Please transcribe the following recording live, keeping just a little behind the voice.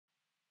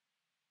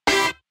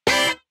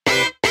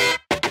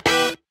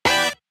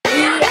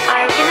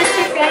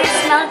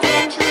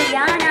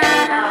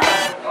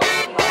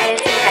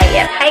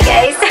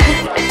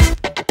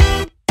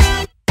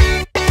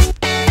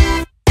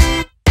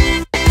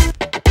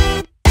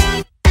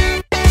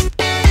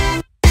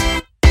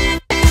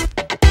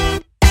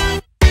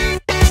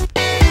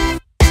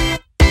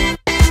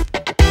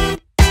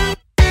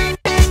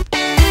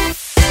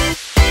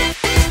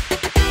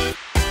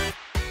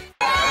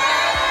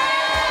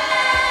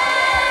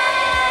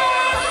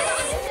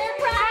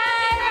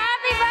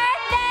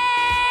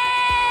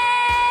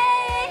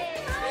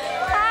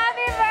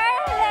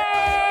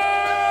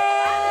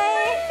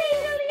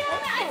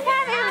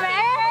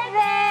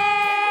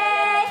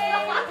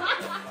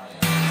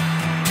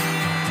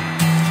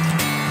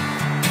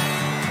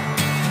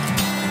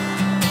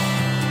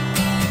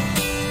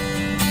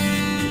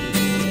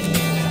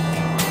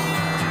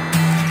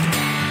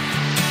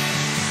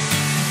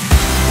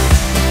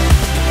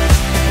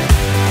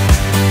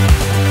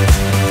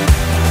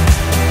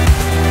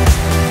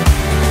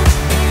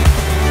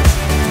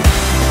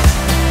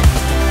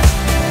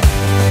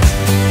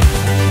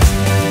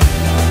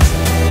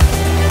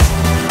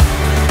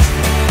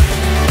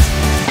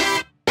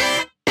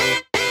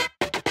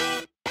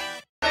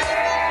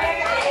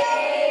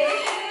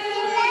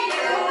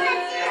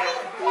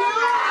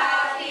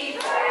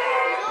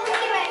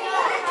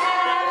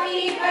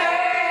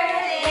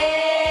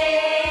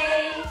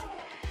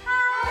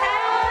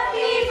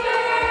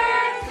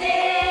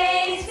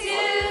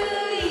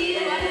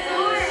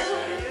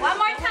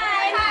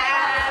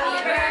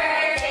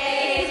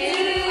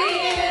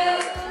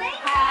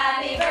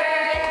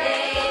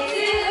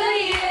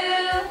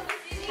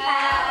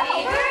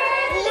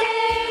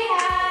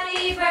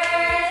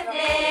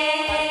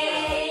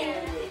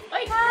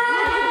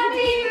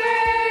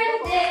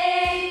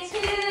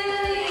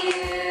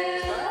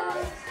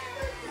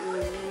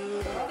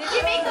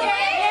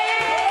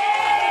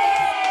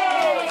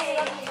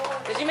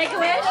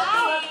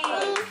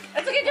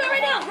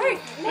Hurry,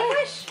 make a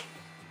wish.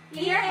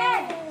 In your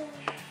head.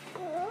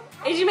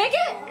 Did you make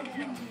it?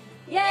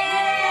 Yay!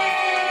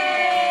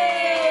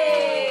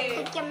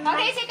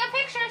 Okay, take a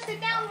picture. Sit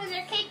down with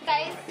your cake,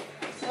 guys.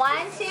 1,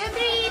 2, 3,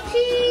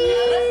 cheese.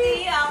 Let's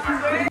see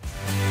Albert.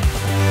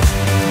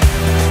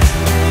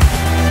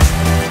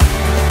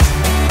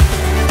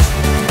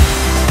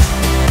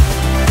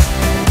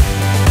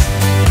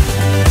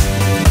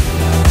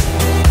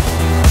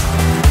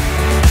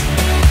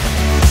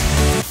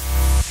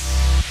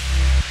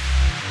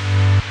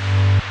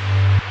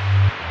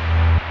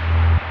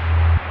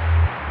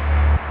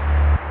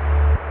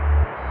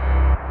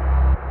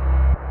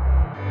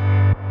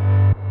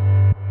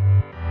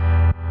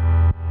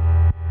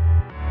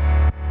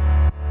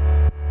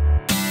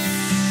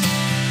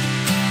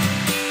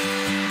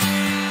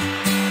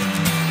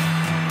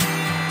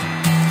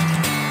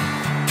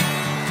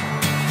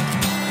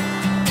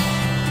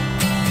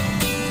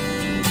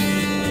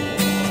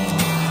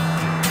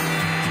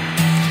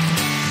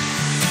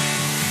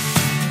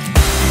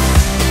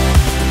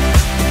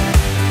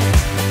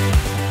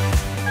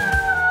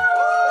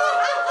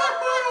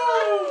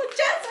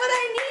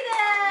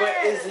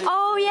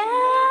 Oh yeah,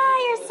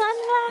 your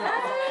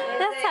sunglasses.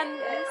 That's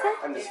sunglasses.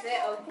 I'm just I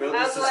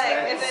was like,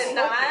 is it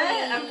not?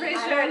 I'm pretty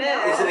sure it is.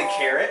 Is it a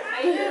carrot?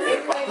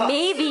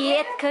 Maybe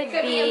it could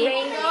be.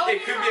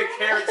 It could be a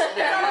carrot It's a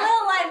stem.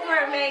 little light for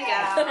a mango.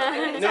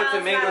 No, it's a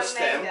Not mango a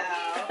stem. mango.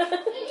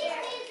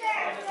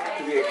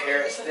 Could be a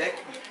carrot stick.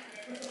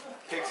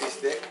 Pixie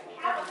stick.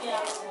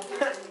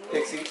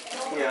 Pixie,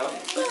 you know.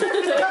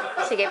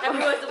 Sige,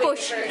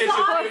 push. I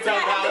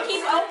have to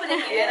keep opening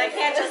it. I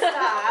can't just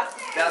stop.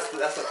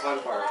 That's the fun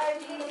part.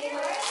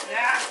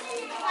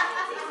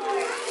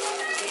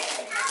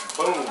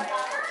 Boom.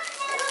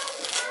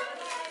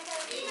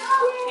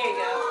 Here you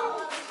go.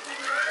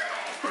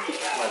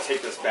 I'm gonna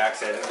take this back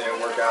so it didn't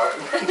work out.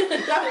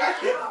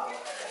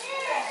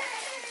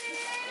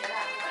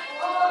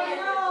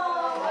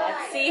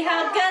 Let's see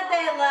how good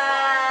they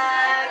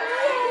look.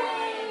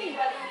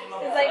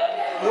 It's like,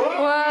 Whoa.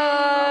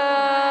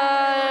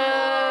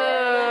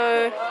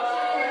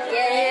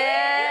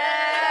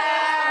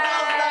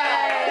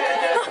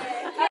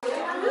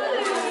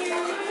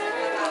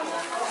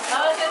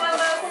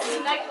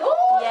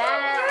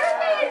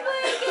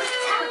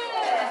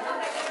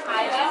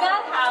 I do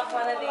not have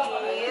one of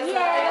these.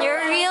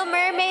 You're a real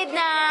mermaid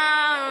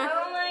now.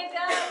 Oh my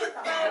god.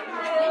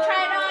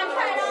 Try it on,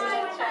 try it on.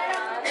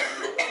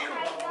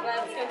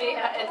 That's gonna be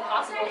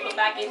impossible to put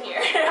back in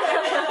here.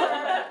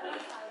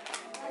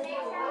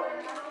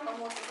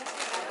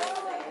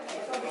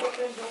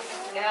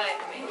 Good.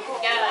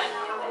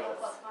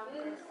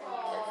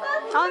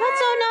 Oh, that's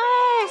so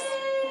nice.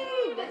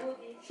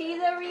 She's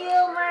a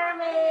real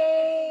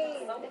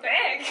mermaid. So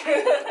big.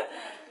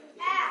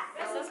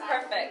 This is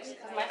perfect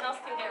because my house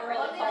can get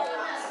really cold.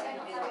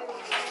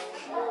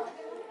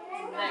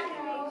 There.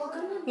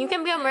 You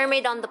can be a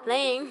mermaid on the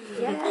plane.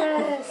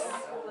 Yes.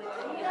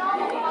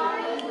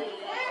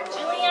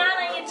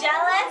 Juliana, you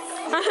jealous?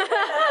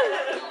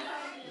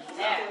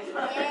 There.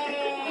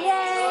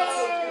 Yay.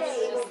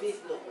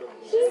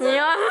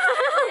 Yeah.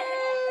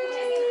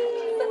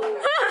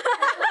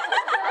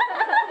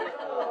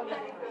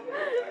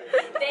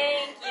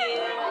 Thank you.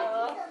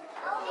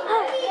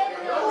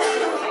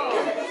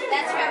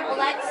 That's from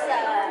Alexa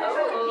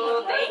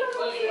Oh, thank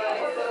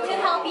you. to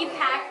help you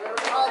pack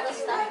all the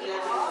stuff you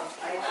have.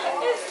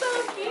 It's so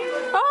cute.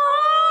 Oh!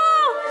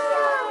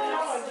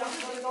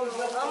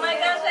 Oh my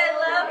gosh, I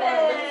love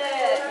it.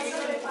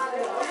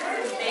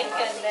 Thank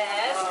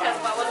goodness, because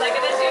what was I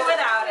going to do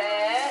without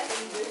it?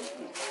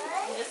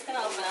 I'm just going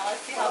to open it.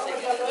 Let's see how big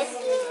it is.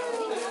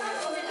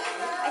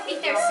 I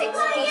think there's 6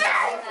 pieces.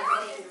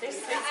 There's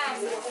 6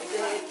 pieces.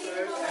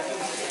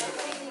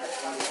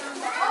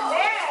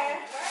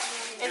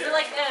 Is it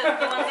like the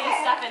ones that you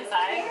stuff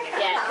inside?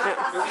 Yes.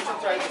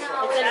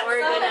 It's an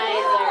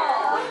organizer.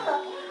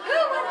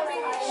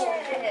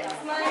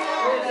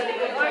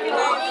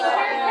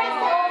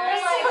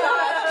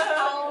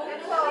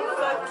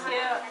 So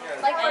cute.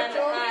 Like for And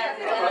Julia.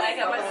 I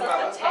got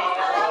myself a tail.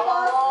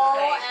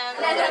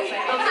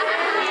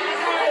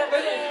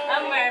 A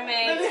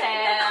mermaid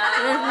tail.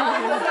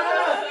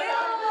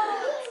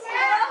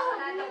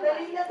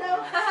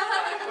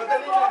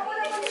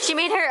 She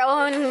made her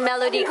own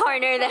melody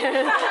corner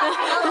there.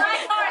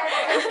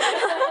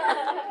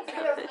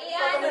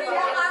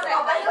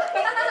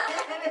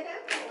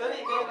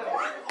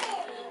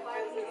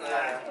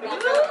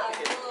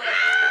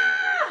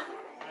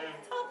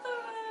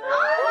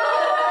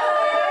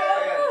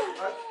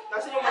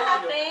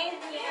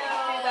 Thank you.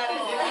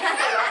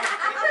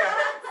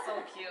 So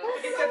cute.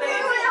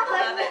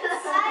 Love it.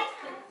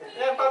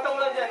 Yan, patong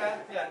lang dyan, ha?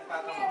 Yan,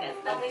 patong.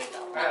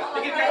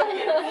 Tigil ka,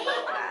 tigil.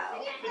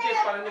 Tigil,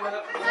 parang di ba na...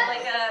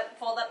 Like a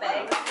fold-up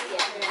egg.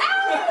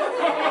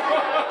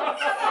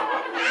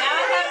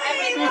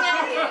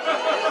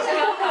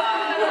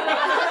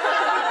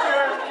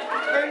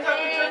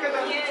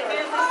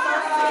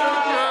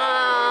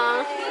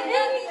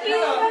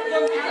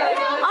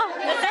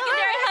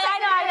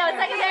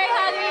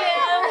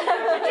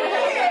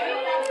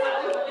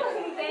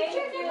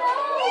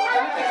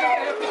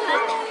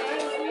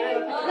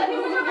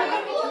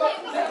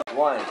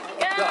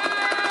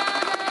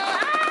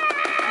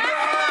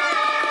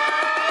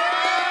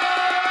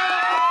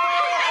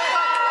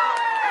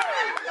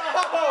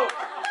 No!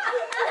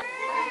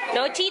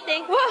 No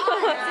cheating.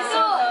 Whoa.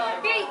 So,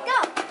 here you go.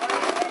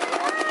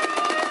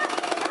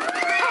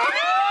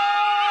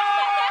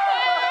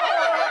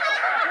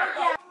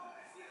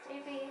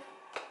 JB,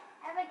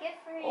 I have a gift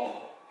for you.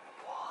 Oh,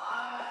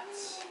 what?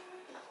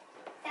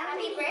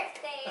 Happy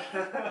birthday.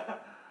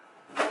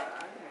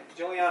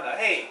 Juliana,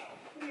 hey,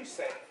 what do you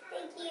say?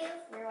 Thank you.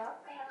 You're welcome.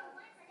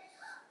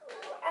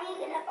 I'm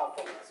gonna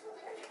open this one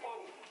then.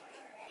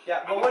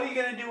 Yeah, but what are you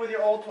gonna do with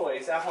your old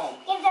toys at home?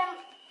 Give them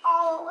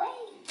all away.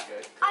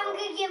 Good. I'm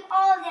gonna give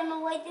all of them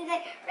away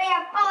today. We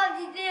have all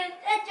to do.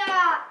 Good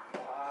job.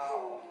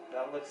 Wow,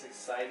 that looks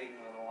exciting,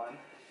 little one.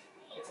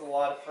 It's a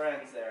lot of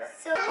friends there.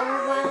 So, Oh,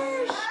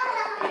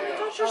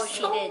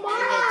 she did.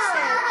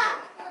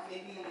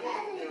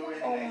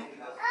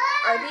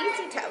 Are these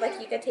like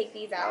you could take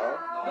these out?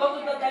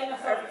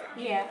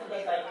 Yeah.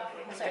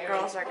 The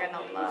girls are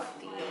gonna love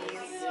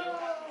these.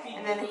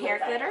 And then the hair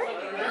glitter.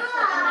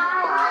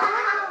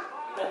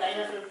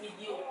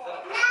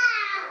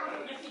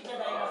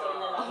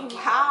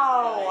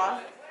 Wow.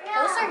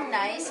 Those are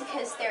nice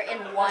because they're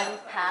in one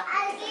pack.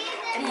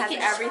 It has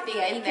everything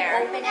in You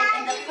there. can open it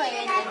in the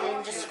plane and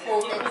then just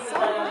fold it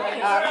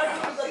up.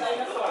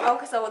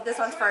 Oh, so this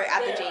one's for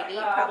at the JV.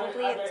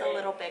 Probably it's a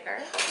little bigger.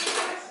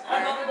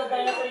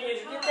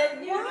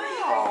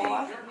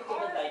 Wow.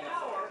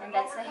 And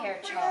that's the hair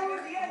chalk. Oh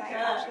my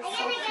gosh, it's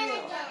so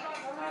cute.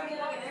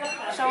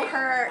 So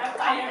her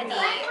company,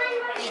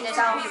 they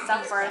sells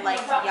stuff for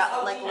like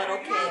little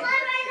kid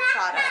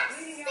products.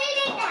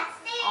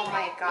 Oh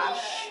my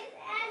gosh,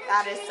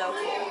 that is so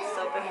cool.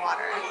 Soap and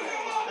water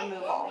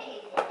removal.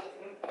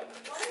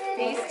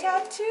 Face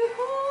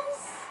tattoos.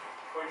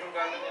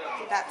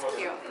 That's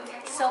cute.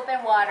 Soap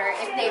and water.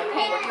 If they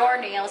paint your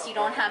nails, you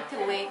don't have to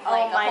wait Oh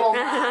like my a whole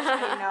gosh,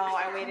 month. I know.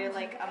 I waited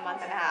like a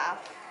month and a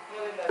half.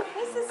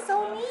 This is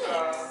so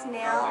neat.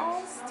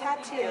 Snails,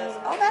 tattoos.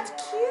 Oh, that's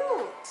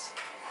cute.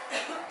 I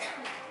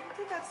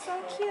think that's so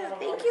cute.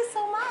 Thank you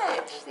so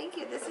much. Thank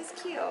you. This is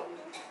cute.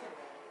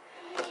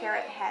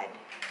 Carrot head.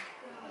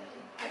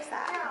 What's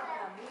that?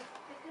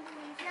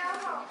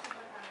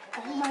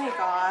 Oh my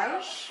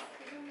gosh.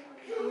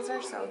 These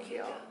are so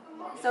cute.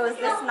 So is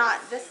this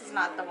is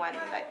not the one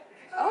that,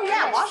 oh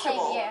yeah,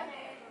 washable. Yeah.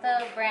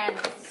 The brand,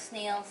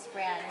 Snails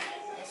brand,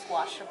 is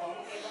washable.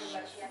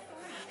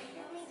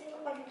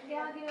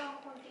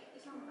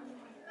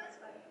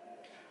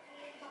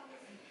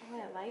 Oh, I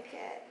like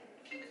it.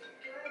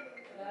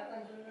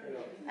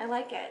 I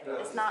like it.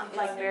 It's not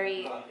like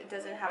very, it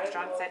doesn't have a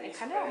strong scent. It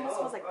kind of almost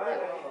smells like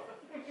glue.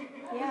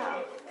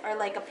 Yeah. Or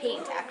like a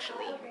paint,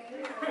 actually.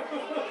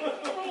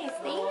 Nice,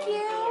 thank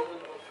you.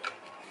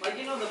 Like,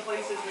 you know the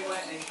places we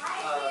went in, like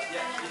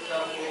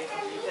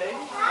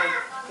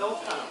those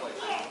kind of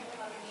places.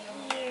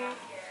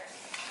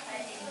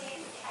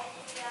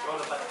 Go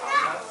to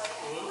Batangas.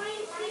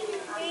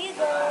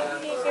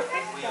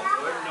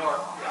 We're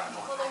north.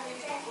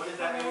 What is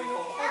that area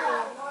called?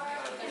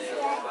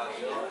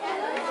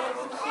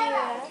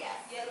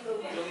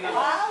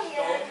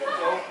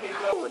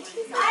 Oh,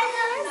 she's a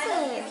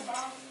present.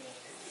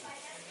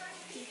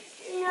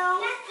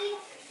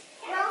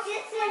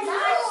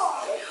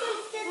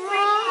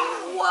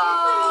 Whoa.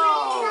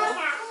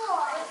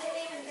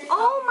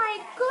 Oh my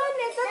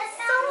goodness, that's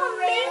so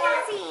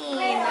amazing.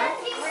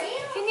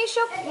 Can you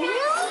show me? Can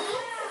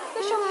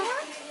you show me?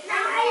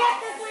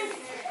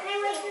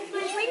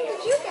 Which ring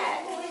did you get?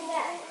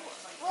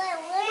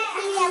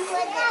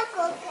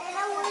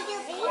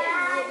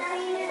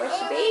 Which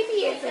baby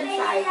is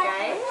inside,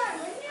 guys?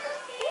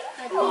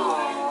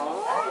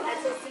 Oh,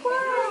 that's a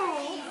squirrel.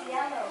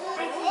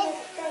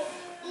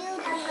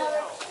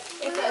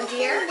 It's a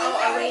deer?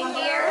 Oh, a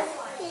reindeer?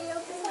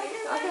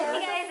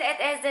 Hey guys, it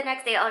is the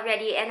next day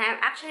already and I'm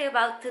actually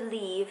about to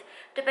leave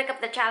to pick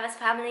up the Travis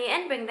family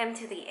and bring them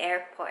to the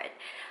airport.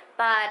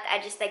 But I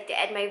just like to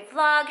end my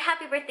vlog.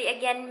 Happy birthday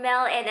again,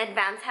 Mel, in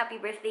advance. Happy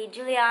birthday,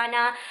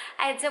 Juliana.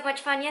 I had so much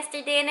fun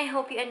yesterday and I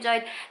hope you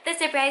enjoyed the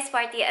surprise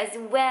party as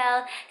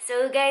well.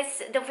 So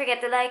guys, don't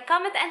forget to like,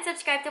 comment, and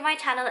subscribe to my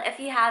channel if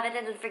you haven't.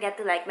 And don't forget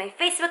to like my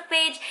Facebook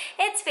page.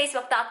 It's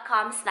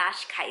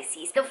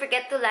facebook.com/Kaisis. Don't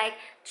forget to like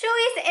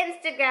Chewy's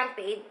Instagram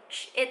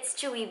page. It's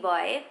Chewy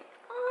Boy.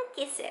 Oh,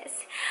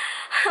 kisses.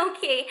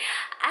 Okay,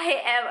 I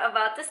am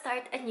about to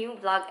start a new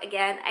vlog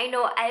again. I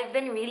know I've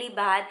been really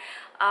bad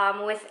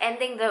with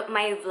ending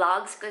my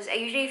vlogs because I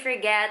usually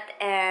forget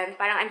and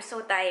parang I'm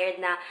so tired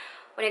na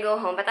when I go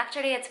home. But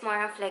actually, it's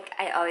more of like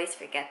I always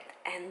forget to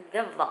end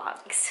the vlog.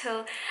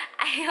 So,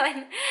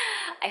 ayun.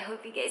 I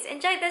hope you guys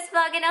enjoyed this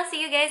vlog and I'll see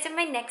you guys in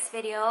my next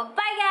video.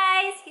 Bye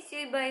guys! Kiss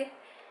you, bye.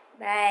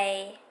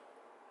 Bye.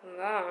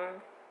 Bye.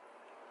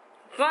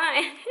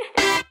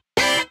 Bye.